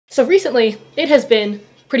So recently, it has been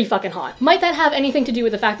pretty fucking hot. Might that have anything to do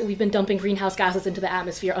with the fact that we've been dumping greenhouse gases into the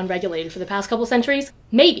atmosphere unregulated for the past couple centuries?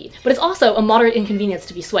 Maybe, but it's also a moderate inconvenience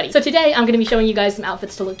to be sweaty. So today, I'm gonna be showing you guys some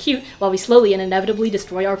outfits to look cute while we slowly and inevitably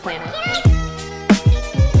destroy our planet.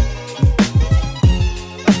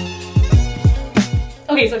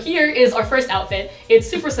 Okay, so here is our first outfit. It's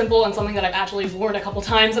super simple and something that I've actually worn a couple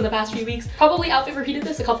times in the past few weeks. Probably outfit repeated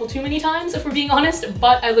this a couple too many times, if we're being honest,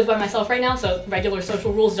 but I live by myself right now, so regular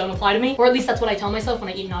social rules don't apply to me. Or at least that's what I tell myself when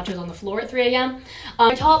I eat nachos on the floor at 3 a.m.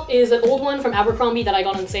 My top is an old one from Abercrombie that I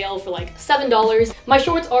got on sale for like $7. My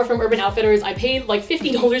shorts are from Urban Outfitters. I paid like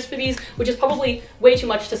 $50 for these, which is probably way too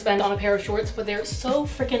much to spend on a pair of shorts, but they're so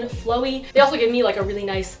freaking flowy. They also give me like a really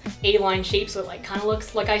nice A-line shape, so it like kind of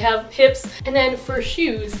looks like I have hips. And then for shoes,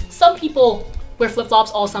 some people wear flip-flops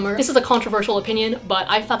all summer. This is a controversial opinion, but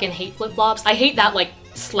I fucking hate flip-flops. I hate that like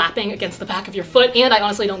slapping against the back of your foot, and I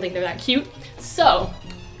honestly don't think they're that cute. So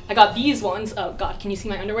I got these ones. Oh god, can you see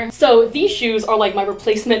my underwear? So these shoes are like my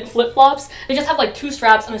replacement flip-flops. They just have like 2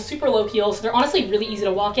 straps and a super low heel, so they're honestly really easy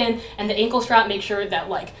to walk in, and the ankle strap makes sure that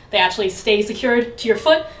like they actually stay secured to your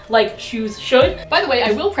foot like shoes should. By the way,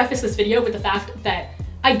 I will preface this video with the fact that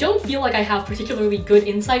I don't feel like I have particularly good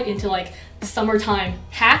insight into like summertime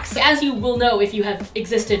hacks. As you will know if you have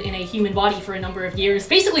existed in a human body for a number of years,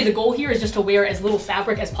 basically the goal here is just to wear as little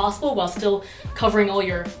fabric as possible while still covering all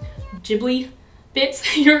your ghibli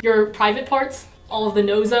bits, your private parts, all of the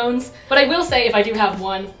no zones. But I will say, if I do have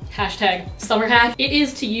one hashtag summer hack, it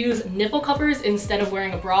is to use nipple covers instead of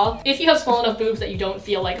wearing a bra. If you have small enough boobs that you don't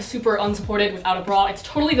feel like super unsupported without a bra, it's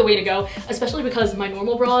totally the way to go, especially because my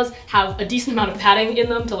normal bras have a decent amount of padding in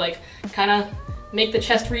them to like kind of make the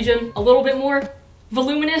chest region a little bit more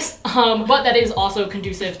voluminous, but that is also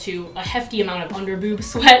conducive to a hefty amount of under boob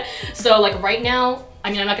sweat. So like right now,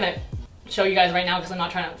 I mean, I'm not gonna show you guys right now because I'm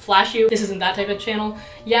not trying to flash you. This isn't that type of channel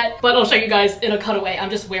yet, but I'll show you guys in a cutaway. I'm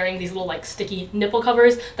just wearing these little like sticky nipple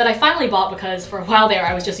covers that I finally bought because for a while there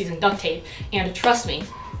I was just using duct tape, and trust me,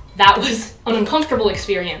 that was an uncomfortable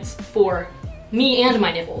experience for me and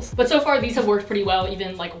my nipples. But so far these have worked pretty well,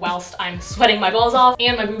 even like whilst I'm sweating my balls off,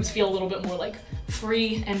 and my boobs feel a little bit more like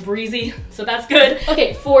free and breezy, so that's good.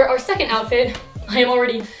 Okay, for our second outfit, I am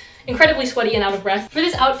already incredibly sweaty and out of breath. For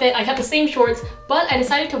this outfit, I kept the same shorts, but I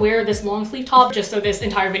decided to wear this long sleeve top just so this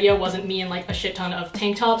entire video wasn't me in like a shit ton of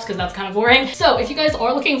tank tops, because that's kind of boring. So if you guys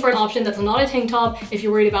are looking for an option that's not a tank top, if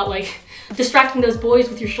you're worried about like distracting those boys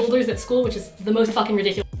with your shoulders at school, which is the most fucking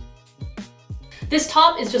ridiculous, this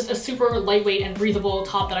top is just a super lightweight and breathable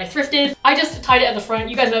top that I thrifted. I just tied it at the front.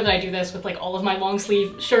 You guys know that I do this with like all of my long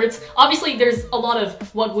sleeve shirts. Obviously there's a lot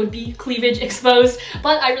of what would be cleavage exposed,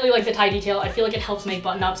 but I really like the tie detail. I feel like it helps make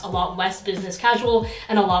button-ups a lot less business casual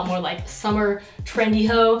and a lot more like summer trendy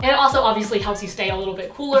ho. And it also obviously helps you stay a little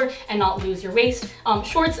bit cooler and not lose your waist.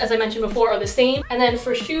 Shorts, as I mentioned before, are the same. And then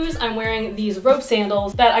for shoes, I'm wearing these rope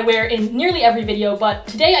sandals that I wear in nearly every video, but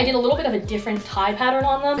today I did a little bit of a different tie pattern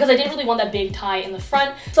on them because I didn't really want that big tie in the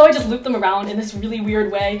front, so I just looped them around in this really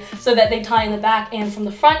weird way so that they tie in the back, and from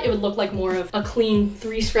the front it would look like more of a clean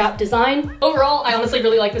 3-strap design. Overall, I honestly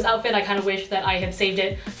really like this outfit. I kind of wish that I had saved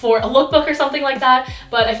it for a lookbook or something like that,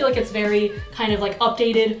 but I feel like it's very kind of like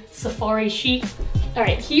updated safari chic.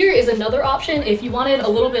 Alright, here is another option if you wanted a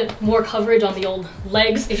little bit more coverage on the old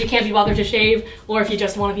legs, if you can't be bothered to shave, or if you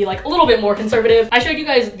just want to be like a little bit more conservative. I showed you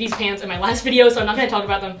guys these pants in my last video, so I'm not going to talk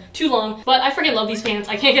about them too long, but I freaking love these pants.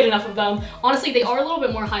 I can't get enough of them. Honestly, they are a little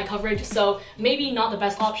bit more high coverage, so maybe not the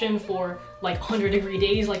best option for like 100-degree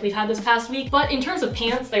days like we've had this past week, but in terms of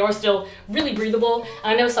pants, they are still really breathable.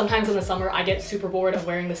 And I know sometimes in the summer I get super bored of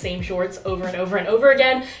wearing the same shorts over and over and over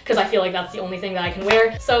again because I feel like that's the only thing that I can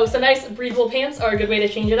wear. So some nice breathable pants are a good way to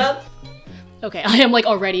change it up. Okay, I am like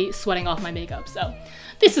already sweating off my makeup, so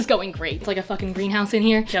this is going great. It's like a fucking greenhouse in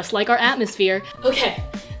here, just like our atmosphere. Okay,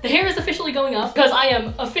 the hair is officially going up because I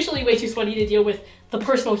am officially way too sweaty to deal with the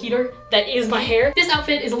personal heater that is my hair. This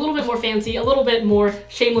outfit is a little bit more fancy, a little bit more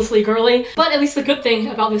shamelessly girly, but at least the good thing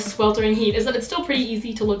about this sweltering heat is that it's still pretty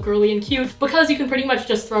easy to look girly and cute because you can pretty much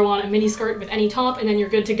just throw on a mini skirt with any top and then you're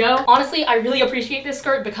good to go. Honestly, I really appreciate this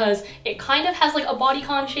skirt because it kind of has like a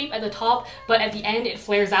bodycon shape at the top, but at the end it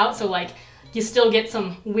flares out, so like you still get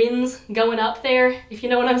some wings going up there, if you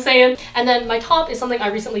know what I'm saying. And then my top is something I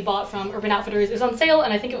recently bought from Urban Outfitters. It was on sale,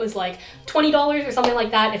 and I think it was like $20 or something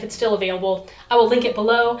like that if it's still available. I will link it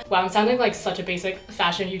below. Wow, I'm sounding like such a basic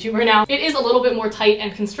fashion YouTuber now. It is a little bit more tight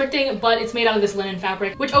and constricting, but it's made out of this linen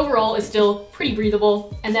fabric, which overall is still pretty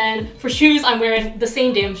breathable. And then for shoes, I'm wearing the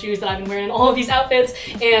same damn shoes that I've been wearing in all of these outfits,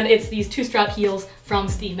 and it's these 2-strap heels from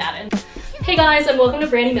Steve Madden. Hey guys, and welcome to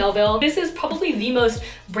Brandy Melville. This is probably the most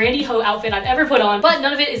Brandy Ho outfit I've ever put on, but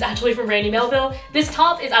none of it is actually from Brandy Melville. This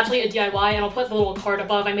top is actually a DIY, and I'll put the little card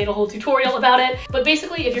above. I made a whole tutorial about it. But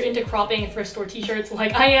basically, if you're into cropping and thrift store t-shirts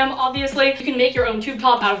like I am, obviously, you can make your own tube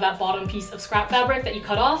top out of that bottom piece of scrap fabric that you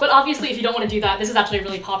cut off. But obviously, if you don't want to do that, this is actually a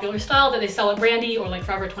really popular style that they sell at Brandy or like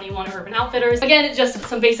Forever 21 or Urban Outfitters. Again, it's just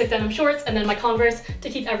some basic denim shorts and then my Converse to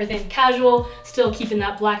keep everything casual, still keeping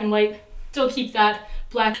that black and white, still keep that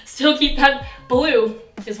black, still keep that blue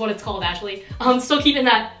is what it's called actually. Still keeping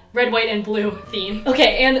that red, white, and blue theme.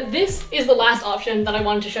 Okay, and this is the last option that I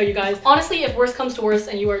wanted to show you guys. Honestly, if worse comes to worse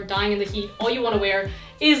and you are dying in the heat, all you want to wear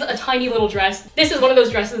is a tiny little dress. This is one of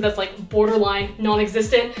those dresses that's like borderline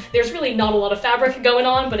non-existent. There's really not a lot of fabric going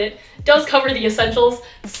on, but it does cover the essentials.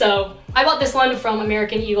 So I bought this one from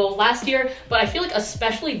American Eagle last year, but I feel like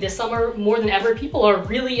especially this summer, more than ever, people are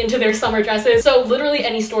really into their summer dresses. So literally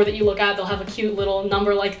any store that you look at, they'll have a cute little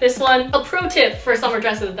number like this one. A pro tip for summer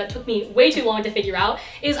dresses that took me way too long to figure out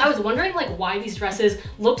is I was wondering like why these dresses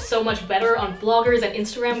looked so much better on bloggers and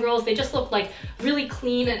Instagram girls. They just look like really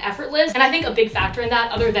clean and effortless. And I think a big factor in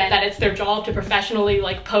that, other than that it's their job to professionally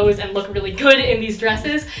like pose and look really good in these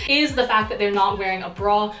dresses, is the fact that they're not wearing a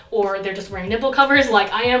bra or they're just wearing nipple covers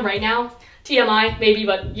like I am right now. TMI, maybe,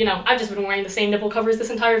 but you know, I've just been wearing the same nipple covers this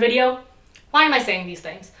entire video. Why am I saying these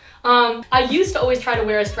things? I used to always try to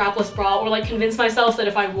wear a strapless bra or like convince myself that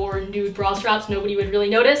if I wore nude bra straps, nobody would really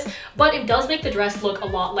notice, but it does make the dress look a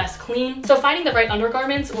lot less clean. So finding the right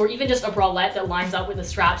undergarments or even just a bralette that lines up with the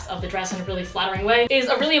straps of the dress in a really flattering way is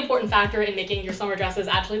a really important factor in making your summer dresses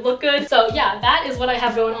actually look good. So yeah, that is what I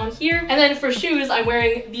have going on here. And then for shoes, I'm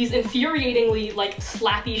wearing these infuriatingly like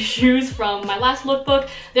slappy shoes from my last lookbook.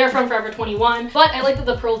 They're from Forever 21, but I like that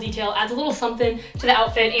the pearl detail adds a little something to the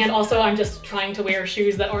outfit, and also I'm just trying to wear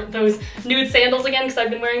shoes that aren't those nude sandals again because I've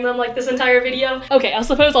been wearing them like this entire video. Okay, I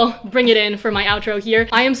suppose I'll bring it in for my outro here.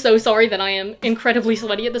 I am so sorry that I am incredibly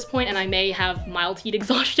sweaty at this point and I may have mild heat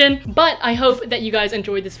exhaustion, but I hope that you guys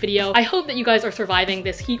enjoyed this video. I hope that you guys are surviving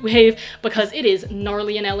this heat wave because it is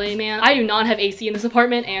gnarly in LA, man. I do not have AC in this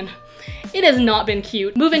apartment and it has not been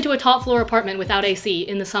cute. Move into a top floor apartment without AC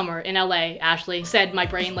in the summer in LA, Ashley, said my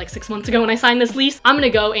brain like 6 months ago when I signed this lease. I'm gonna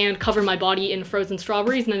go and cover my body in frozen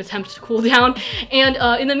strawberries in an attempt to cool down. And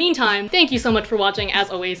in the meantime, thank you so much for watching as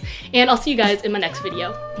always, and I'll see you guys in my next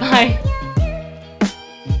video. Bye.